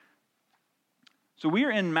So we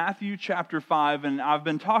are in Matthew chapter 5, and I've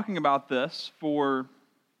been talking about this for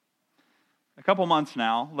a couple months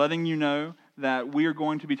now, letting you know that we are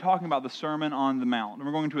going to be talking about the Sermon on the Mount. And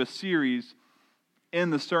we're going to a series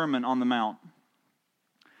in the Sermon on the Mount.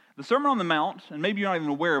 The Sermon on the Mount, and maybe you're not even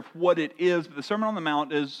aware of what it is, but the Sermon on the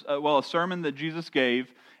Mount is, a sermon that Jesus gave,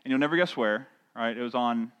 and you'll never guess where, right? It was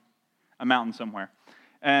on a mountain somewhere.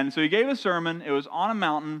 And so he gave a sermon, it was on a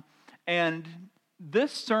mountain, and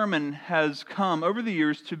this sermon has come over the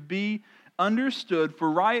years to be understood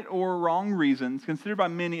for right or wrong reasons, considered by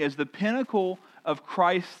many as the pinnacle of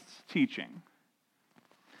Christ's teaching.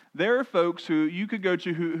 There are folks who you could go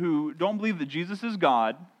to who don't believe that Jesus is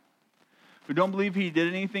God, who don't believe he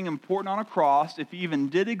did anything important on a cross. If he even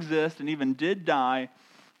did exist and even did die,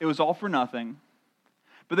 it was all for nothing.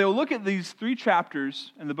 But they will look at these 3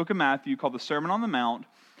 chapters in the book of Matthew called the Sermon on the Mount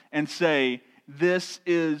and say, this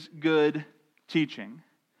is good teaching.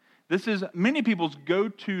 This is many people's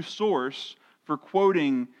go-to source for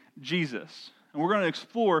quoting Jesus. And we're going to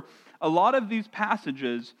explore a lot of these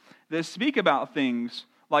passages that speak about things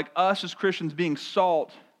like us as Christians being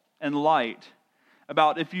salt and light.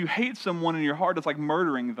 About if you hate someone in your heart, it's like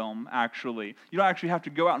murdering them, actually. You don't actually have to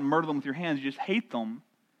go out and murder them with your hands. You just hate them.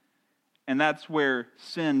 And that's where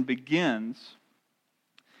sin begins.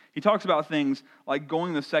 He talks about things like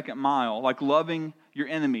going the second mile, like loving your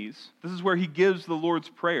enemies. This is where he gives the Lord's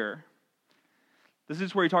Prayer. This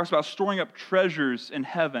is where he talks about storing up treasures in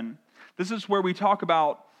heaven. This is where we talk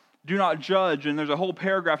about do not judge, and there's a whole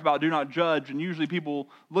paragraph about do not judge, and usually people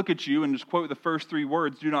look at you and just quote the first 3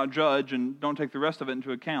 words, do not judge, and don't take the rest of it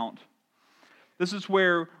into account. This is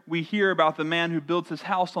where we hear about the man who builds his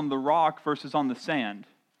house on the rock versus on the sand.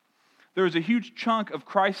 There is a huge chunk of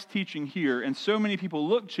Christ's teaching here, and so many people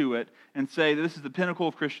look to it and say that this is the pinnacle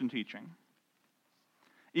of Christian teaching.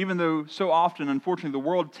 Even though so often, unfortunately, the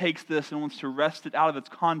world takes this and wants to wrest it out of its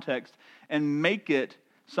context and make it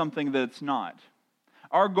something that it's not.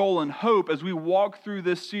 Our goal and hope as we walk through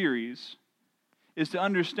this series is to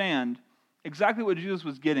understand exactly what Jesus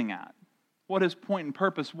was getting at, what his point and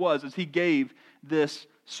purpose was as he gave this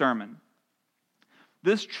sermon.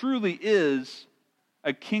 This truly is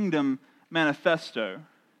a kingdom manifesto.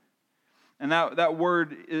 And that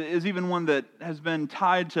word is even one that has been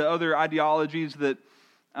tied to other ideologies that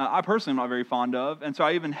I personally am not very fond of, and so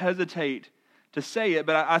I even hesitate to say it,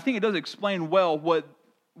 but I think it does explain well what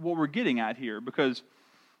we're getting at here, because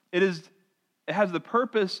it has the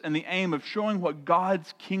purpose and the aim of showing what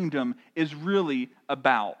God's kingdom is really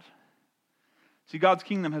about. See, God's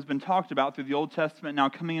kingdom has been talked about through the Old Testament, now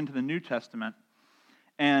coming into the New Testament,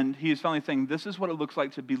 and he is finally saying, this is what it looks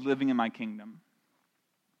like to be living in my kingdom.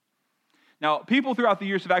 Now, people throughout the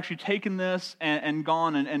years have actually taken this and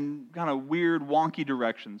gone in kind of weird, wonky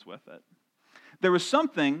directions with it. There was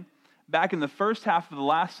something back in the first half of the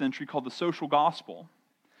last century called the social gospel.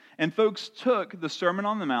 And folks took the Sermon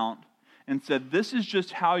on the Mount and said, this is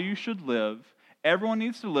just how you should live. Everyone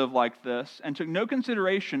needs to live like this, and took no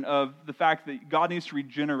consideration of the fact that God needs to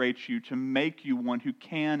regenerate you to make you one who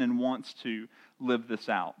can and wants to live this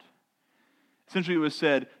out. Essentially, it was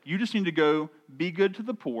said, you just need to go be good to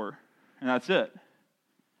the poor, and that's it.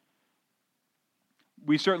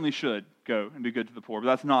 We certainly should go and be good to the poor, but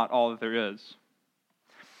that's not all that there is.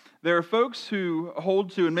 There are folks who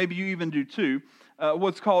hold to, and maybe you even do too,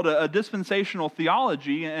 what's called a dispensational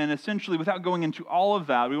theology, and essentially, without going into all of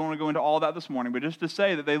that, we don't want to go into all of that this morning, but just to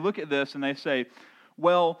say that they look at this and they say,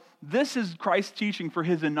 well, this is Christ's teaching for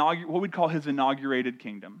his what we'd call his inaugurated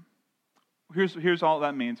kingdom. Here's all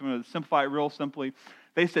that means. I'm going to simplify it real simply.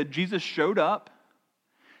 They said Jesus showed up.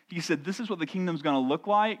 He said, this is what the kingdom's going to look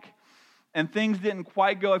like. And things didn't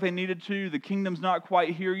quite go like they needed to. The kingdom's not quite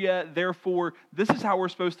here yet. Therefore, this is how we're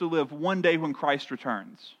supposed to live one day when Christ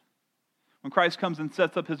returns. When Christ comes and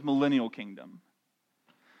sets up his millennial kingdom.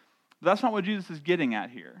 But that's not what Jesus is getting at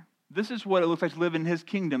here. This is what it looks like to live in his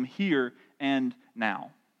kingdom here and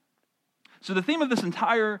now. So the theme of this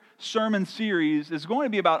entire sermon series is going to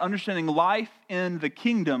be about understanding life in the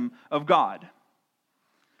kingdom of God.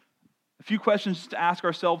 A few questions to ask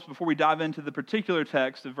ourselves before we dive into the particular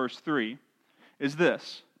text of verse 3 is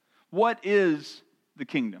this. What is the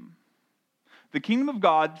kingdom? The kingdom of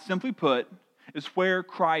God, simply put, is where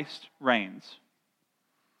Christ reigns.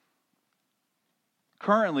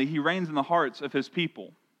 Currently, he reigns in the hearts of his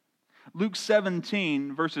people. Luke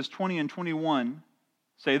 17, verses 20 and 21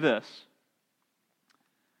 say this.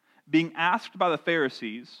 Being asked by the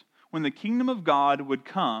Pharisees when the kingdom of God would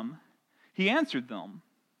come, he answered them,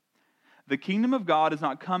 the kingdom of God is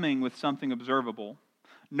not coming with something observable.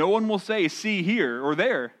 No one will say, see here or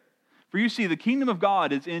there. For you see, the kingdom of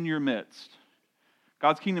God is in your midst.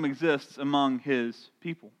 God's kingdom exists among his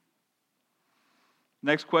people.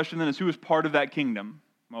 Next question then is, who is part of that kingdom?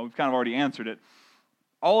 Well, we've kind of already answered it.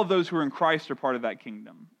 All of those who are in Christ are part of that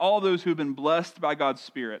kingdom. All of those who have been blessed by God's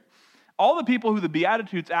Spirit. All the people who the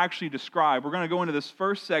Beatitudes actually describe. We're going to go into this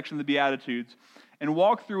first section of the Beatitudes and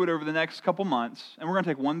walk through it over the next couple months. And we're going to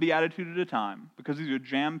take one Beatitude at a time because these are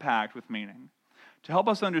jam-packed with meaning. To help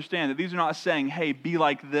us understand that these are not saying, hey, be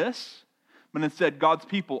like this, but instead God's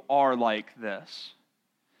people are like this.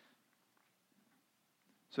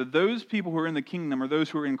 So those people who are in the kingdom are those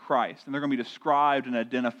who are in Christ, and they're going to be described and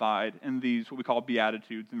identified in these, what we call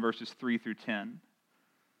Beatitudes, in verses 3 through 10.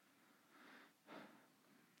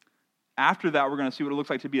 After that, we're going to see what it looks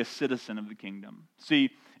like to be a citizen of the kingdom.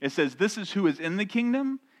 See, it says this is who is in the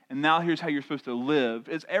kingdom, and now here's how you're supposed to live.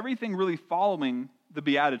 Is everything really following the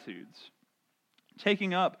Beatitudes?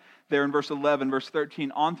 Taking up there in verse 11, verse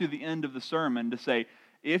 13, on through the end of the sermon to say,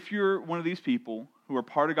 if you're one of these people who are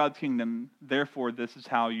part of God's kingdom, therefore this is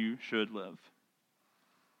how you should live.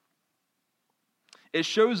 It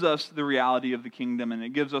shows us the reality of the kingdom, and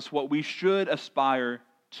it gives us what we should aspire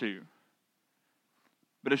to.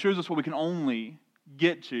 But it shows us what we can only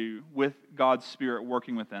get to with God's Spirit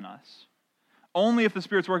working within us. Only if the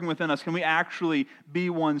Spirit's working within us can we actually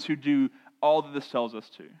be ones who do all that this tells us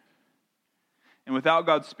to. And without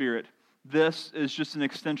God's Spirit, this is just an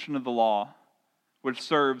extension of the law, which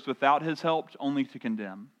serves, without his help, only to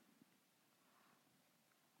condemn.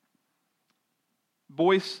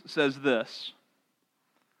 Boyce says this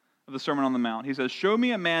of the Sermon on the Mount. He says, show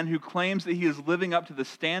me a man who claims that he is living up to the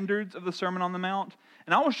standards of the Sermon on the Mount,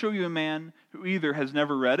 and I will show you a man who either has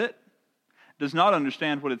never read it, does not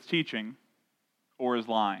understand what it's teaching, or is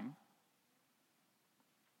lying.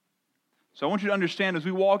 So I want you to understand, as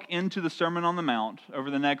we walk into the Sermon on the Mount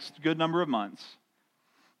over the next good number of months,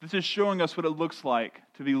 this is showing us what it looks like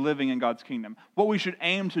to be living in God's kingdom, what we should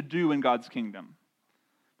aim to do in God's kingdom.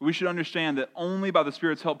 But we should understand that only by the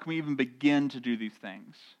Spirit's help can we even begin to do these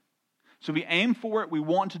things. So we aim for it, we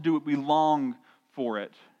want to do it, we long for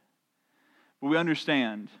it. But we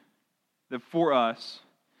understand that for us,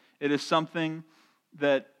 it is something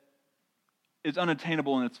that is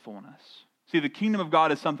unattainable in its fullness. See, the kingdom of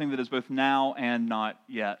God is something that is both now and not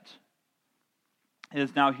yet. It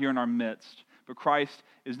is now here in our midst. But Christ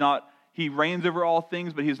is not, he reigns over all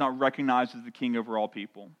things, but he is not recognized as the king over all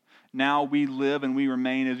people. Now we live and we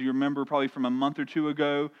remain, as you remember probably from a month or two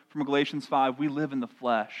ago, from Galatians 5, we live in the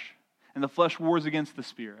flesh. And the flesh wars against the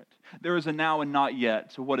Spirit. There is a now and not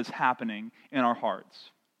yet to what is happening in our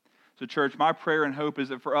hearts. So church, my prayer and hope is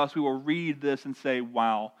that for us, we will read this and say,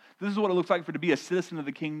 wow, this is what it looks like to be a citizen of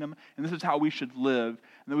the kingdom, and this is how we should live.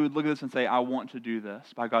 And then we would look at this and say, I want to do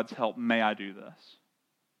this. By God's help, may I do this.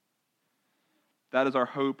 That is our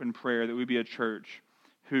hope and prayer, that we be a church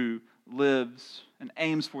who lives and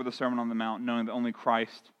aims for the Sermon on the Mount, knowing that only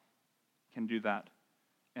Christ can do that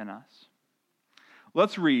in us.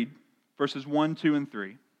 Let's read verses 1, 2, and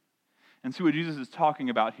 3 and see what Jesus is talking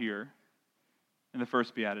about here in the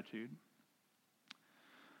first beatitude.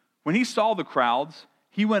 When he saw the crowds,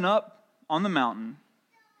 he went up on the mountain,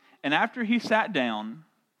 and after he sat down,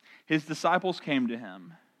 his disciples came to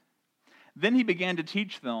him. Then he began to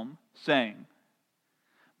teach them, saying,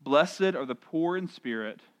 blessed are the poor in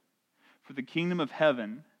spirit, for the kingdom of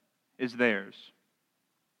heaven is theirs.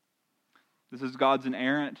 This is God's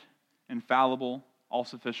inerrant, infallible,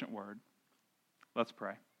 all-sufficient word. Let's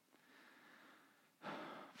pray.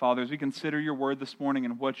 Father, as we consider your word this morning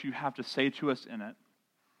and what you have to say to us in it,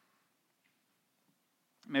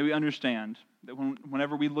 may we understand that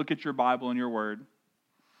whenever we look at your Bible and your word,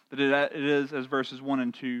 that it is as verses 1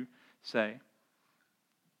 and 2 say,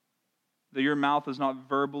 that your mouth is not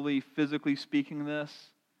verbally, physically speaking this.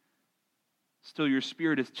 Still, your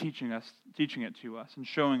Spirit is teaching it to us and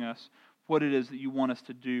showing us what it is that you want us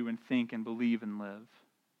to do and think and believe and live.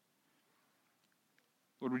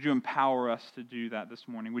 Lord, would you empower us to do that this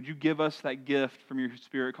morning? Would you give us that gift from your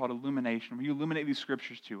Spirit called illumination? Would you illuminate these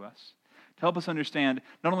scriptures to us to help us understand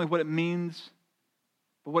not only what it means,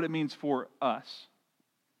 but what it means for us,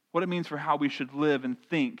 what it means for how we should live and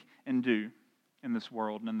think and do in this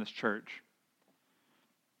world and in this church.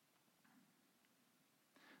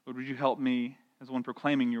 Lord, would you help me as one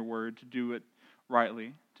proclaiming your word to do it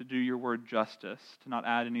rightly, to do your word justice, to not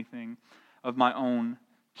add anything of my own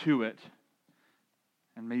to it,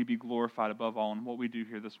 and may you be glorified above all in what we do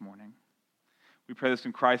here this morning. We pray this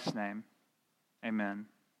in Christ's name. Amen.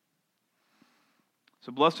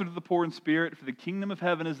 So blessed are the poor in spirit, for the kingdom of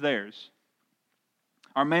heaven is theirs.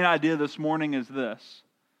 Our main idea this morning is this: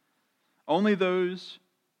 only those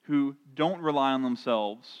who don't rely on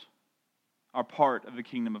themselves are part of the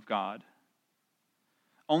kingdom of God.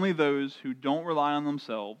 Only those who don't rely on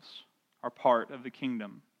themselves are part of the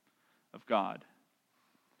kingdom of God.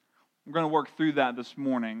 We're going to work through that this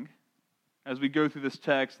morning as we go through this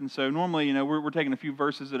text. And so normally, we're taking a few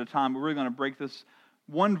verses at a time, but we're going to break this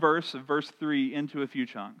one verse of verse 3 into a few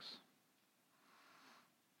chunks.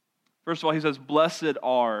 First of all, he says, "Blessed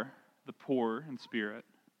are the poor in spirit."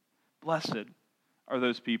 Blessed are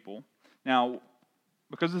those people. Now,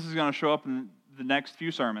 because this is going to show up in the next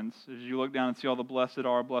few sermons, as you look down and see all the blessed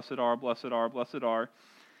are, blessed are, blessed are, blessed are,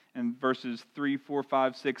 in verses 3, 4,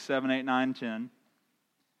 5, 6, 7, 8, 9, 10,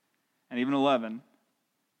 and even 11,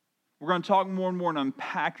 we're going to talk more and more and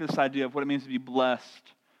unpack this idea of what it means to be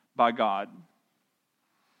blessed by God.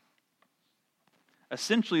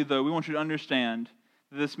 Essentially, though, we want you to understand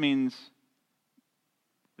that this means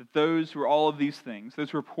that those who are all of these things,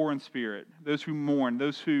 those who are poor in spirit, those who mourn,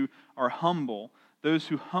 those who are humble, those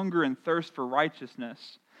who hunger and thirst for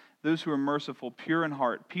righteousness, those who are merciful, pure in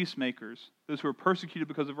heart, peacemakers, those who are persecuted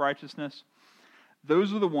because of righteousness,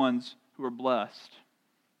 those are the ones who are blessed.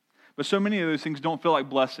 But so many of those things don't feel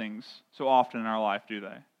like blessings so often in our life, do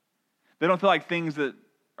they? They don't feel like things that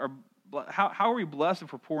are... How are we blessed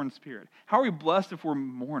if we're poor in spirit? How are we blessed if we're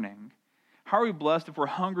mourning? How are we blessed if we're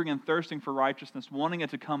hungering and thirsting for righteousness, wanting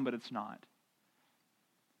it to come, but it's not?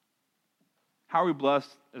 How are we blessed,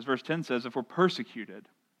 as verse 10 says, if we're persecuted?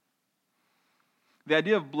 The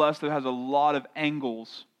idea of blessed, though, has a lot of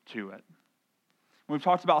angles to it. When we've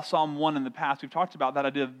talked about Psalm 1 in the past, we've talked about that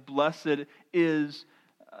idea of blessed is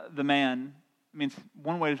the man. I mean,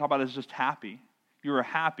 one way to talk about it is just happy. You are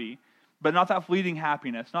happy, but not that fleeting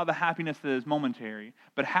happiness, not the happiness that is momentary,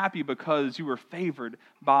 but happy because you were favored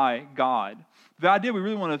by God. The idea we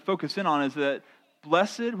really want to focus in on is that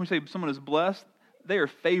blessed, when we say someone is blessed, they are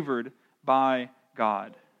favored by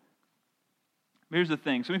God. But here's the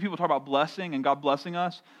thing. So many people talk about blessing and God blessing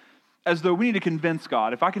us as though we need to convince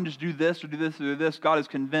God. If I can just do this or do this or do this, God is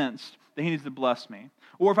convinced that He needs to bless me.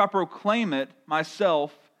 Or if I proclaim it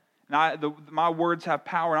myself, and my words have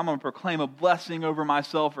power, and I'm going to proclaim a blessing over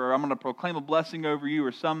myself, or I'm going to proclaim a blessing over you,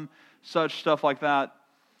 or some such stuff like that.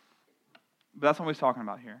 But that's not what he's talking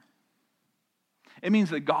about here. It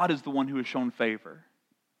means that God is the one who has shown favor.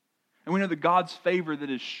 And we know that God's favor that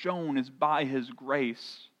is shown is by His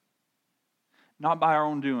grace. Not by our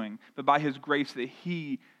own doing, but by His grace that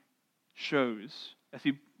He shows as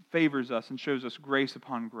He favors us and shows us grace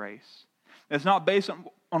upon grace. It's not based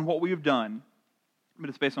on what we have done, but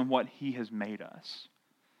it's based on what He has made us.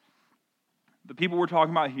 The people we're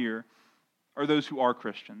talking about here are those who are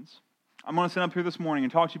Christians. I'm going to stand up here this morning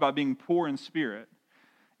and talk to you about being poor in spirit.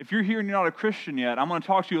 If you're here and you're not a Christian yet, I'm going to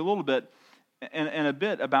talk to you a little bit and a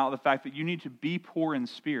bit about the fact that you need to be poor in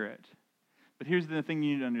spirit. But here's the thing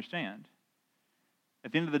you need to understand.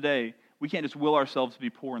 At the end of the day, we can't just will ourselves to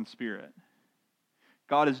be poor in spirit.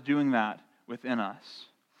 God is doing that within us.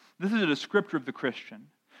 This is a descriptor of the Christian.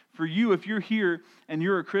 For you, if you're here and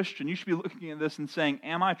you're a Christian, you should be looking at this and saying,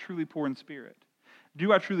 am I truly poor in spirit?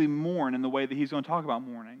 Do I truly mourn in the way that he's going to talk about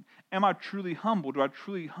mourning? Am I truly humble? Do I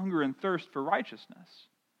truly hunger and thirst for righteousness?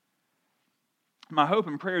 My hope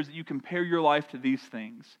and prayer is that you compare your life to these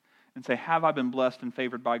things and say, have I been blessed and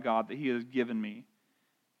favored by God that He has given me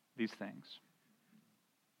these things?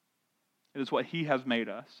 It is what He has made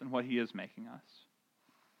us and what He is making us.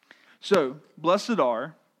 So, blessed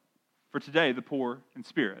are, for today, the poor in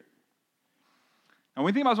spirit. Now, when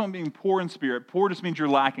we think about someone being poor in spirit, poor just means you're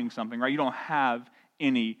lacking something, right? You don't have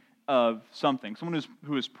any of something. Someone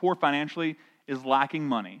who is poor financially is lacking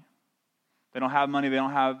money. They don't have money. They're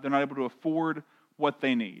not able to afford what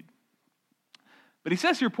they need. But he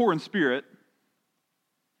says you're poor in spirit.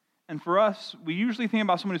 And for us, we usually think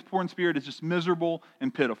about someone who's poor in spirit as just miserable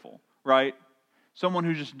and pitiful, right? Someone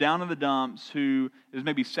who's just down in the dumps, who is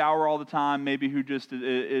maybe sour all the time, maybe who just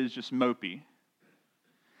is just mopey.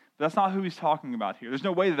 But that's not who he's talking about here. There's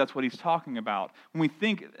no way that that's what he's talking about. When we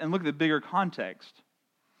think and look at the bigger context,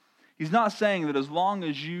 he's not saying that as long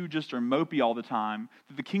as you just are mopey all the time,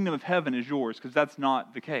 that the kingdom of heaven is yours, because that's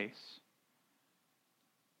not the case.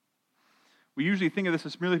 We usually think of this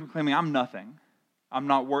as merely proclaiming, I'm nothing. I'm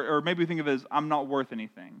not worth, or maybe we think of it as, I'm not worth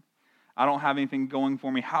anything. I don't have anything going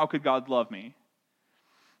for me. How could God love me?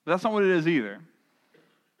 But that's not what it is either.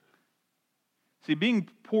 See, being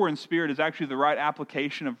poor in spirit is actually the right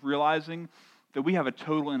application of realizing that we have a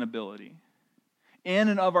total inability. In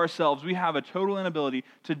and of ourselves, we have a total inability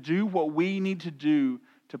to do what we need to do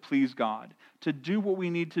to please God, to do what we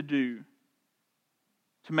need to do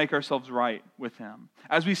to make ourselves right with Him.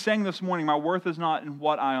 As we sang this morning, my worth is not in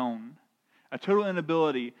what I own. A total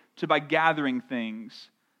inability to, by gathering things,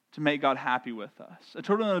 to make God happy with us. A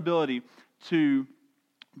total inability to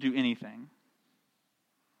do anything.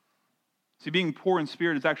 See, being poor in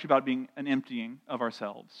spirit is actually about being an emptying of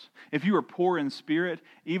ourselves. If you are poor in spirit,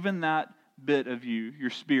 even that bit of you, your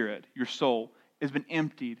spirit, your soul, has been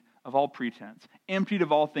emptied of all pretense, emptied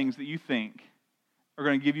of all things that you think are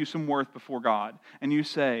going to give you some worth before God. And you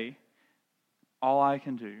say, all I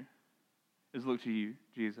can do is look to you,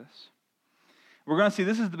 Jesus. We're going to see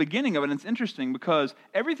this is the beginning of it, and it's interesting because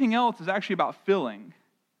everything else is actually about filling.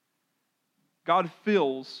 God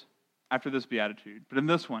fills after this beatitude. But in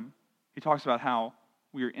this one, he talks about how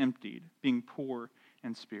we are emptied, being poor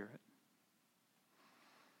in spirit.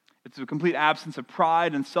 It's a complete absence of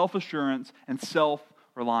pride and self-assurance and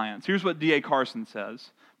self-reliance. Here's what D.A. Carson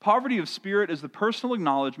says. Poverty of spirit is the personal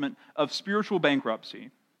acknowledgement of spiritual bankruptcy.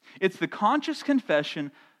 It's the conscious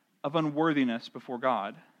confession of unworthiness before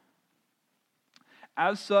God.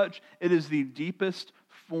 As such, it is the deepest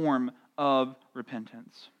form of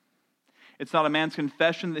repentance. It's not a man's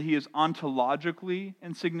confession that he is ontologically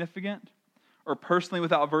insignificant or personally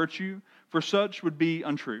without virtue, for such would be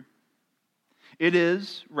untrue. It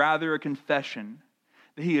is, rather, a confession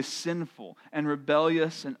that he is sinful and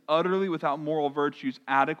rebellious and utterly without moral virtues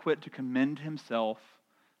adequate to commend himself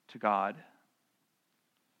to God.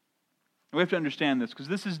 And we have to understand this because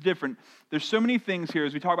this is different. There's so many things here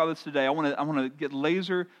as we talk about this today. I want to get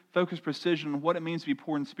laser focused precision on what it means to be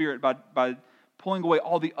poor in spirit by pulling away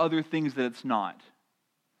all the other things that it's not.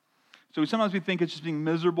 So sometimes we think it's just being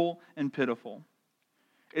miserable and pitiful.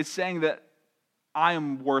 It's saying that I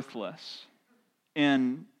am worthless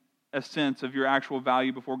in a sense of your actual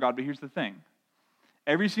value before God. But here's the thing.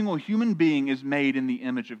 Every single human being is made in the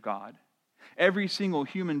image of God. Every single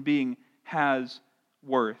human being has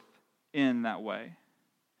worth in that way.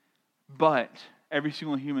 But every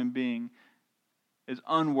single human being is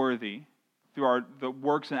unworthy through the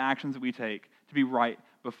works and actions that we take to be right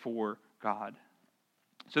before God.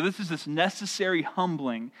 So this is this necessary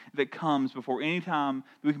humbling that comes before any time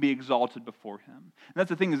that we can be exalted before Him. And that's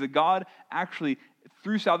the thing, is that God actually,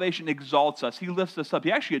 through salvation, exalts us. He lifts us up.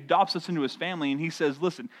 He actually adopts us into His family, and He says,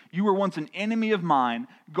 listen, you were once an enemy of mine,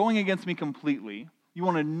 going against me completely. You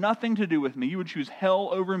wanted nothing to do with me. You would choose hell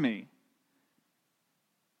over me.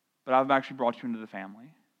 But I've actually brought you into the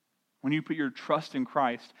family. When you put your trust in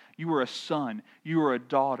Christ, you are a son. You are a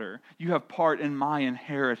daughter. You have part in my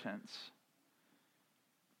inheritance.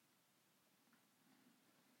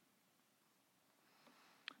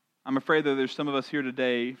 I'm afraid that there's some of us here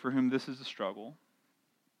today for whom this is a struggle.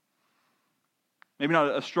 Maybe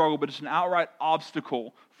not a struggle, but it's an outright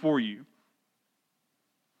obstacle for you.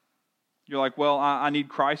 You're like, well, I need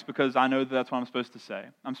Christ because I know that that's what I'm supposed to say.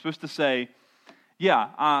 I'm supposed to say, yeah,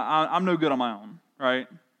 I'm no good on my own, right?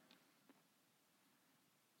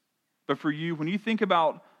 But for you, when you think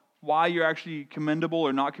about why you're actually commendable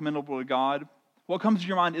or not commendable to God, what comes to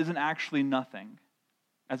your mind isn't actually nothing,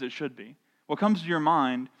 as it should be. What comes to your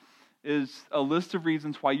mind is a list of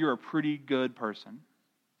reasons why you're a pretty good person.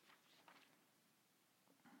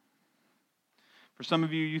 For some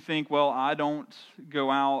of you, you think, well, I don't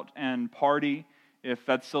go out and party. If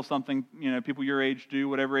that's still something, people your age do,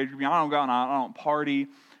 whatever age you're, I don't go out and I don't party.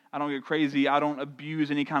 I don't get crazy. I don't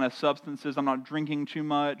abuse any kind of substances. I'm not drinking too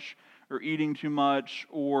much or eating too much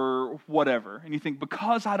or whatever. And you think,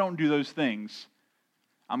 because I don't do those things,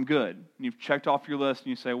 I'm good. And you've checked off your list and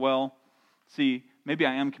you say, well, see, maybe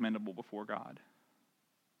I am commendable before God.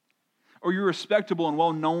 Or you're respectable and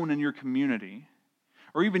well known in your community.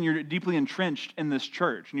 Or even you're deeply entrenched in this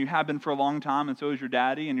church, and you have been for a long time, and so is your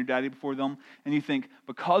daddy and your daddy before them, and you think,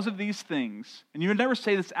 because of these things, and you would never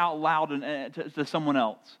say this out loud to someone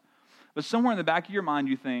else, but somewhere in the back of your mind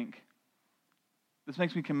you think, this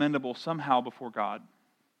makes me commendable somehow before God.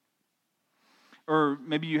 Or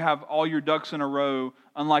maybe you have all your ducks in a row,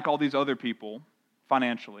 unlike all these other people,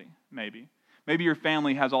 financially, maybe. Maybe your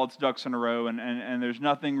family has all its ducks in a row and there's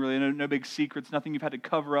nothing really, no big secrets, nothing you've had to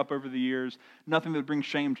cover up over the years, nothing that brings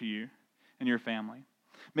shame to you and your family.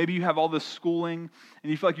 Maybe you have all this schooling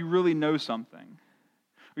and you feel like you really know something.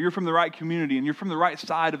 Or you're from the right community and you're from the right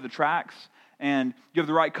side of the tracks and you have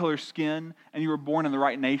the right color skin and you were born in the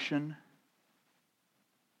right nation.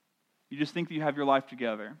 You just think that you have your life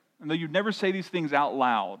together. And though you'd never say these things out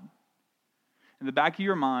loud, in the back of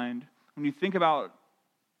your mind, when you think about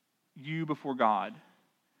you before God,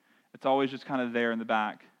 it's always just kind of there in the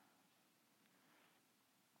back.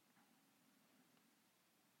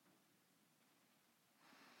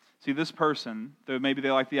 See, this person, though maybe they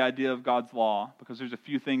like the idea of God's law, because there's a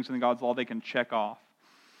few things in God's law they can check off,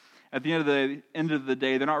 at the end of the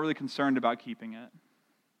day, they're not really concerned about keeping it.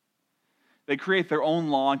 They create their own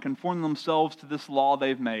law and conform themselves to this law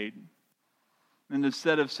they've made. And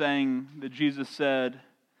instead of saying that Jesus said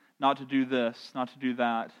not to do this, not to do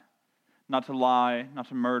that, not to lie, not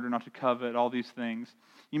to murder, not to covet, all these things.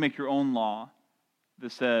 You make your own law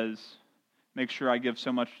that says, make sure I give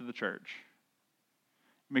so much to the church.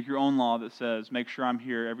 You make your own law that says, make sure I'm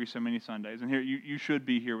here every so many Sundays. And here you should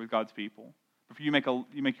be here with God's people. But you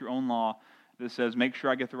make your own law that says, make sure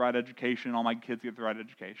I get the right education and all my kids get the right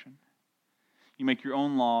education. You make your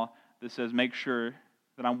own law that says, make sure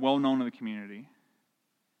that I'm well known in the community.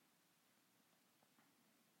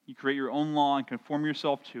 You create your own law and conform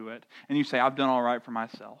yourself to it, and you say, I've done all right for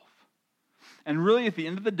myself. And really, at the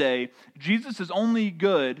end of the day, Jesus is only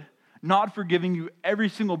good not for giving you every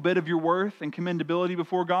single bit of your worth and commendability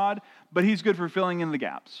before God, but He's good for filling in the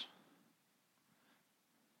gaps.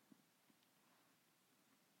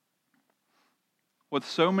 What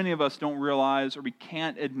so many of us don't realize or we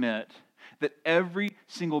can't admit, that every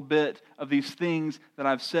single bit of these things that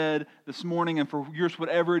I've said this morning, and for yours,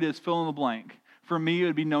 whatever it is, fill in the blank. For me, it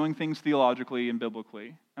would be knowing things theologically and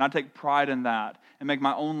biblically. And I take pride in that and make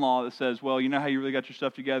my own law that says, well, you know how you really got your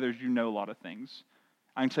stuff together is you know a lot of things.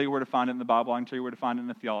 I can tell you where to find it in the Bible. I can tell you where to find it in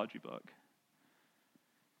the theology book.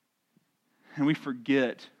 And we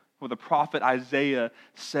forget what the prophet Isaiah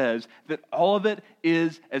says, that all of it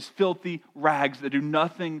is as filthy rags that do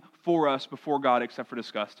nothing for us before God except for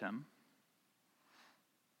disgust Him.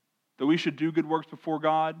 That we should do good works before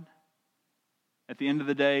God, at the end of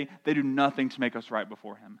the day, they do nothing to make us right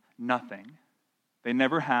before Him. Nothing. They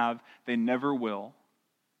never have. They never will.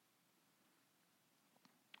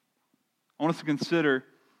 I want us to consider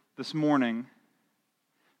this morning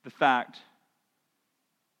the fact,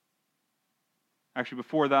 actually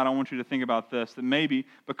before that, I want you to think about this, that maybe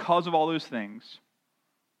because of all those things,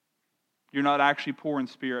 you're not actually poor in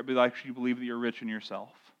spirit, but actually you believe that you're rich in yourself.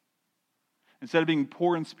 Instead of being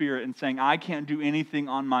poor in spirit and saying, I can't do anything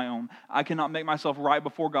on my own. I cannot make myself right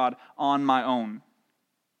before God on my own.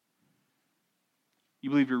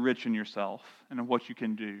 You believe you're rich in yourself and in what you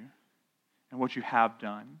can do and what you have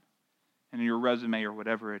done and in your resume or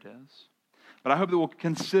whatever it is. But I hope that we'll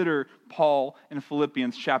consider Paul in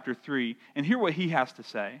Philippians chapter 3 and hear what he has to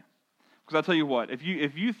say. Because I'll tell you what, if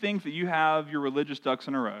you think that you have your religious ducks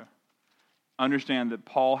in a row, understand that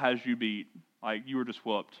Paul has you beat. Like you were just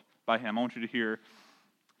whooped by him. I want you to hear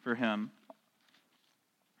for him.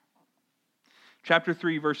 Chapter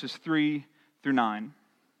 3, verses 3 through 9.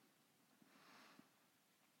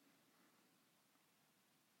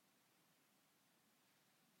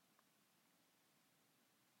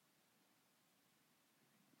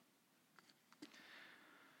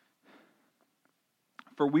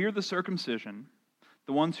 For we are the circumcision,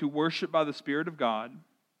 the ones who worship by the Spirit of God,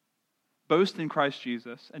 boast in Christ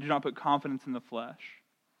Jesus, and do not put confidence in the flesh.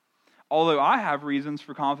 Although I have reasons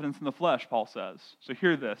for confidence in the flesh, Paul says. So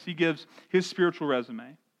hear this. He gives his spiritual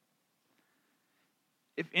resume.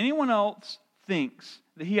 If anyone else thinks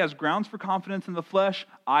that he has grounds for confidence in the flesh,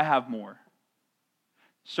 I have more.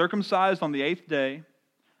 Circumcised on the 8th day,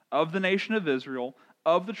 of the nation of Israel,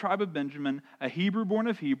 of the tribe of Benjamin, a Hebrew born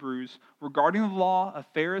of Hebrews, regarding the law, a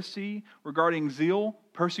Pharisee, regarding zeal,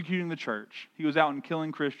 persecuting the church. He was out and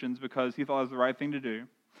killing Christians because he thought it was the right thing to do.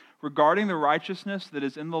 Regarding the righteousness that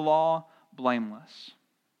is in the law, blameless.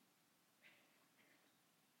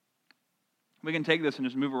 We can take this and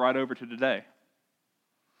just move it right over to today.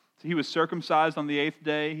 So he was circumcised on the 8th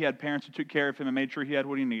day. He had parents who took care of him and made sure he had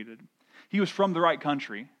what he needed. He was from the right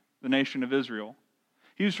country, the nation of Israel.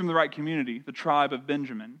 He was from the right community, the tribe of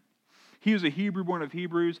Benjamin. He was a Hebrew born of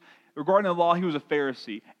Hebrews. Regarding the law, he was a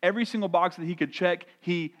Pharisee. Every single box that he could check,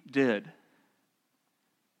 he did.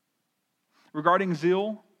 Regarding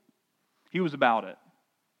zeal, he was about it.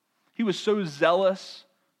 He was so zealous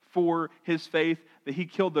for his faith that he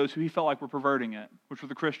killed those who he felt like were perverting it, which were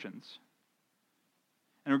the Christians.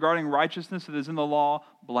 And regarding righteousness that is in the law,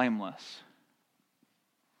 blameless.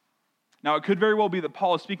 Now, it could very well be that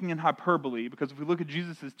Paul is speaking in hyperbole, because if we look at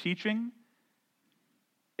Jesus' teaching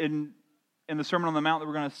in the Sermon on the Mount that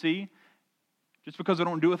we're going to see, just because we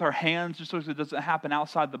don't do it with our hands, just because it doesn't happen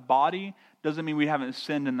outside the body, doesn't mean we haven't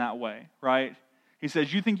sinned in that way, right? He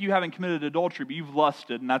says, you think you haven't committed adultery, but you've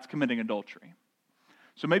lusted, and that's committing adultery.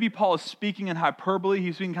 So maybe Paul is speaking in hyperbole,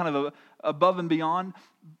 he's speaking kind of above and beyond,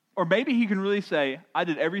 or maybe he can really say, I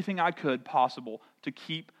did everything I could possible to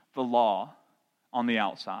keep the law on the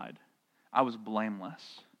outside. I was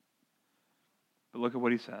blameless. But look at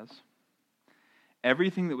what he says.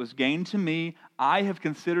 Everything that was gained to me, I have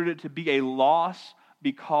considered it to be a loss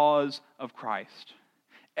because of Christ.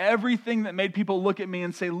 Everything that made people look at me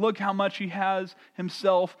and say, look how much he has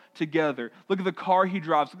himself together. Look at the car he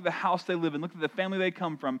drives. Look at the house they live in. Look at the family they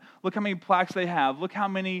come from. Look how many plaques they have. Look how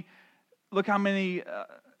many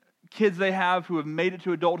kids they have who have made it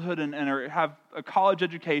to adulthood and have a college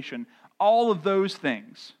education, all of those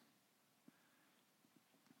things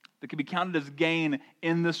that can be counted as gain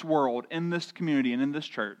in this world, in this community, and in this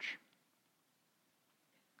church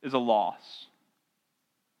is a loss.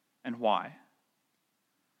 And why?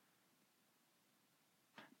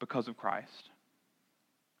 Because of Christ.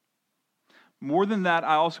 More than that,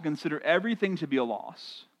 I also consider everything to be a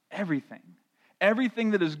loss. Everything.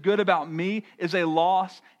 Everything that is good about me is a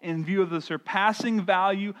loss in view of the surpassing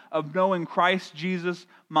value of knowing Christ Jesus,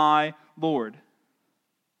 my Lord.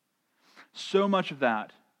 So much of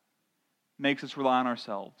that makes us rely on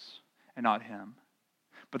ourselves and not Him.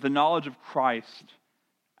 But the knowledge of Christ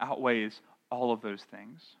outweighs all of those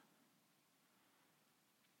things.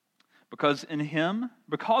 Because of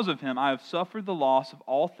Him, I have suffered the loss of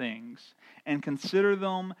all things and consider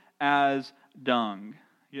them as dung.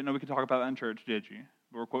 You know, we could talk about that in church, did you?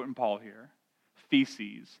 But we're quoting Paul here.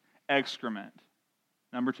 Feces, excrement.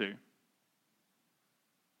 Number 2.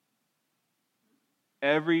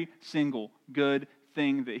 Every single good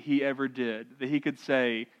thing that He ever did, that He could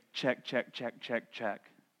say, check, check, check, check, check,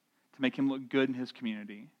 to make Him look good in His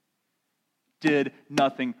community, did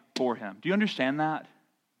nothing for Him. Do you understand that?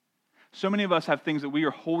 So many of us have things that we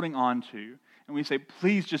are holding on to, and we say,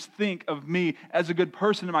 please just think of me as a good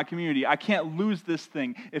person in my community. I can't lose this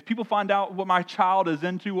thing. If people find out what my child is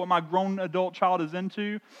into, what my grown adult child is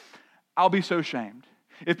into, I'll be so shamed.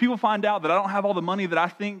 If people find out that I don't have all the money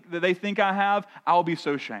that they think I have, I'll be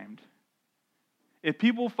so shamed. If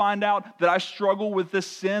people find out that I struggle with this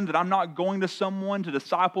sin, that I'm not going to someone to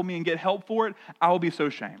disciple me and get help for it, I will be so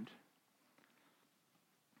shamed.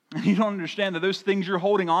 And you don't understand that those things you're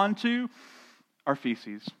holding on to are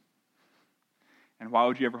feces. And why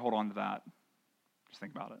would you ever hold on to that? Just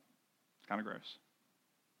think about it. It's kind of gross.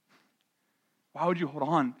 Why would you hold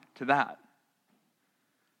on to that?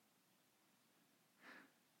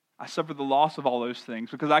 I suffered the loss of all those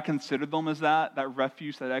things because I considered them as that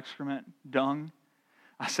refuse, that excrement, dung.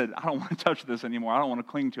 I said, I don't want to touch this anymore. I don't want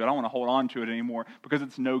to cling to it. I don't want to hold on to it anymore because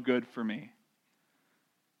it's no good for me.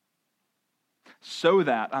 So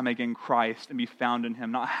that I may gain Christ and be found in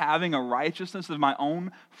Him, not having a righteousness of my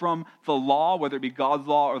own from the law, whether it be God's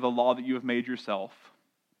law or the law that you have made yourself,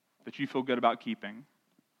 that you feel good about keeping,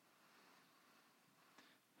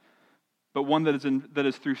 but one that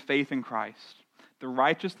is through faith in Christ, the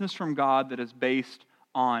righteousness from God that is based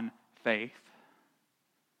on faith.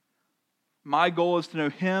 My goal is to know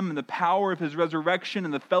Him and the power of His resurrection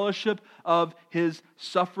and the fellowship of His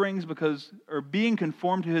sufferings, or being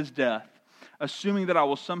conformed to His death, assuming that I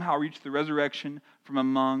will somehow reach the resurrection from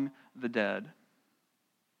among the dead.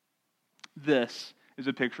 This is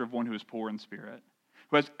a picture of one who is poor in spirit,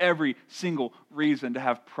 who has every single reason to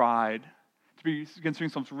have pride, to be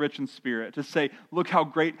considering himself rich in spirit, to say, look how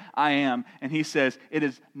great I am. And he says, it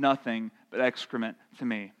is nothing but excrement to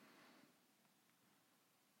me.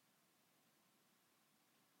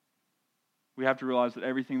 We have to realize that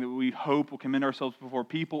everything that we hope will commend ourselves before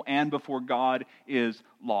people and before God is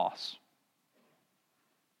loss.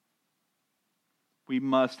 We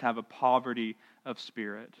must have a poverty of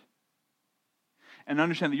spirit. And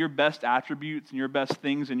understand that your best attributes and your best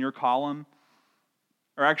things in your column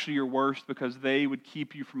are actually your worst because they would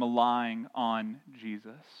keep you from relying on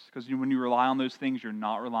Jesus. Because when you rely on those things, you're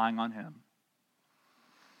not relying on Him.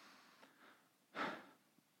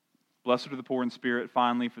 Blessed are the poor in spirit,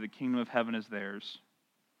 finally, for the kingdom of heaven is theirs.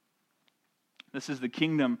 This is the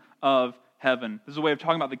kingdom of heaven. This is a way of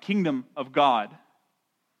talking about the kingdom of God.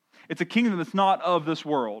 It's a kingdom that's not of this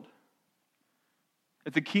world.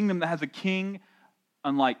 It's a kingdom that has a king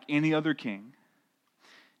unlike any other king.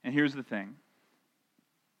 And here's the thing.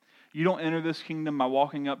 You don't enter this kingdom by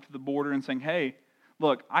walking up to the border and saying, hey,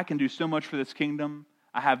 look, I can do so much for this kingdom.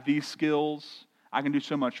 I have these skills. I can do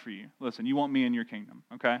so much for you. Listen, you want me in your kingdom,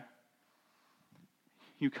 okay?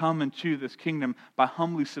 You come into this kingdom by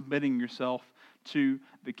humbly submitting yourself to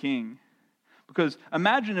the king. Because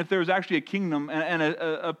imagine if there was actually a kingdom and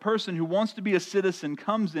a person who wants to be a citizen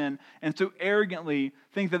comes in and so arrogantly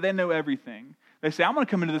think that they know everything. They say, I'm going to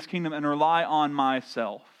come into this kingdom and rely on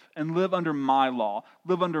myself and live under my law,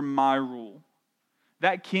 live under my rule.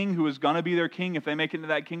 That king who is going to be their king, if they make it into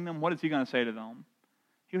that kingdom, what is he going to say to them?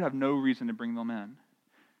 He would have no reason to bring them in.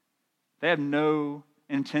 They have no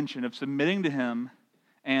intention of submitting to him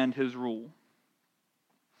and his rule.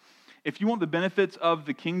 If you want the benefits of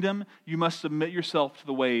the kingdom, you must submit yourself to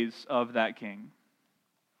the ways of that king.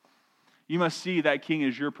 You must see that king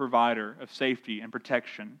as your provider of safety and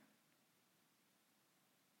protection.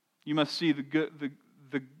 You must see the good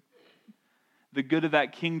of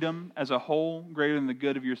that kingdom as a whole greater than the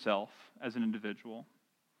good of yourself as an individual.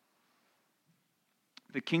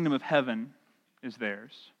 The kingdom of heaven is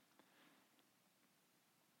theirs.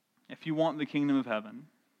 If you want the kingdom of heaven,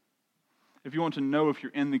 if you want to know if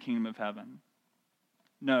you're in the kingdom of heaven,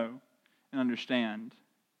 know and understand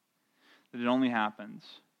that it only happens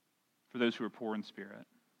for those who are poor in spirit,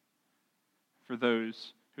 for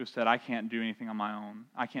those who have said, I can't do anything on my own.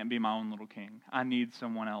 I can't be my own little king. I need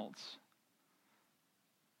someone else.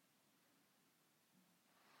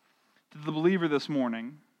 To the believer this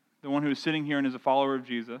morning, the one who is sitting here and is a follower of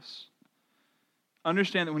Jesus,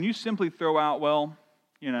 understand that when you simply throw out, well,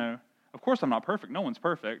 of course I'm not perfect. No one's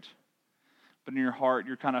perfect. But in your heart,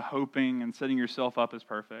 you're kind of hoping and setting yourself up as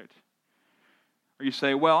perfect. Or you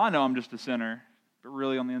say, well, I know I'm just a sinner. But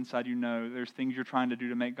really on the inside, there's things you're trying to do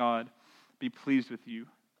to make God be pleased with you.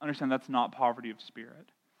 Understand that's not poverty of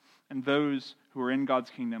spirit. And those who are in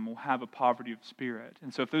God's kingdom will have a poverty of spirit.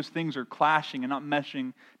 And so if those things are clashing and not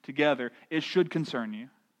meshing together, it should concern you.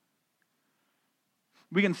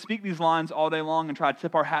 We can speak these lines all day long and try to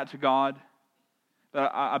tip our hat to God.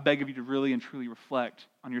 But I beg of you to really and truly reflect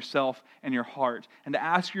on yourself and your heart. And to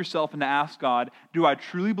ask yourself and to ask God, do I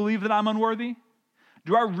truly believe that I'm unworthy?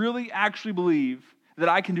 Do I really actually believe that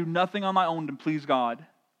I can do nothing on my own to please God?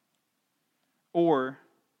 Or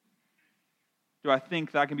do I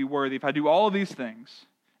think that I can be worthy if I do all of these things?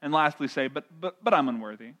 And lastly say, but I'm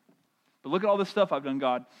unworthy. But look at all this stuff I've done,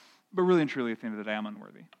 God. But really and truly, at the end of the day, I'm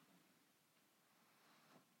unworthy.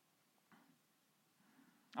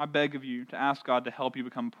 I beg of you to ask God to help you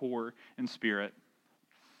become poor in spirit.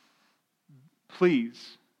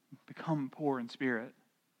 Please become poor in spirit.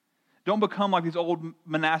 Don't become like these old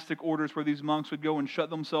monastic orders where these monks would go and shut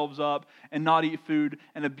themselves up and not eat food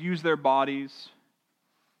and abuse their bodies.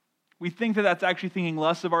 We think that that's actually thinking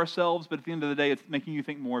less of ourselves, but at the end of the day, it's making you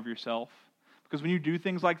think more of yourself. Because when you do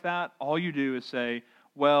things like that, all you do is say,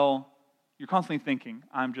 well, you're constantly thinking,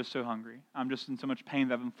 I'm just so hungry. I'm just in so much pain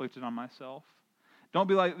that I've inflicted on myself. Don't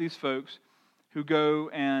be like these folks who go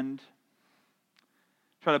and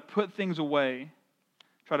try to put things away,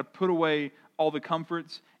 try to put away all the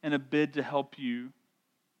comforts in a bid to help you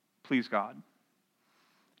please God.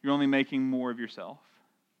 You're only making more of yourself.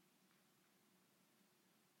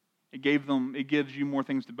 It gives you more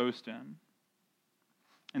things to boast in.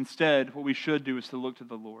 Instead, what we should do is to look to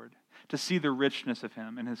the Lord, to see the richness of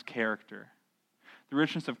Him and His character, the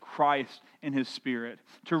richness of Christ in His Spirit,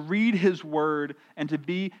 to read His Word and to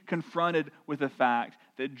be confronted with the fact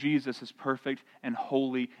that Jesus is perfect and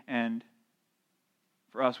holy, and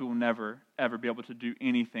for us, we will never, ever be able to do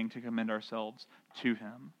anything to commend ourselves to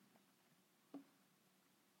Him.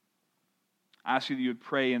 I ask you that you would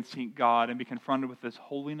pray and seek God and be confronted with this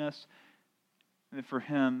holiness, and that for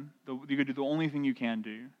Him, you could do the only thing you can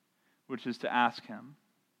do, which is to ask Him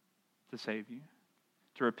to save you,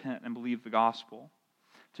 to repent and believe the gospel,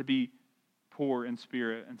 to be poor in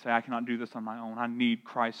spirit and say, I cannot do this on my own. I need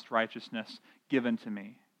Christ's righteousness given to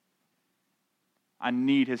me. I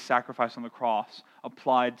need His sacrifice on the cross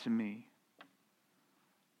applied to me.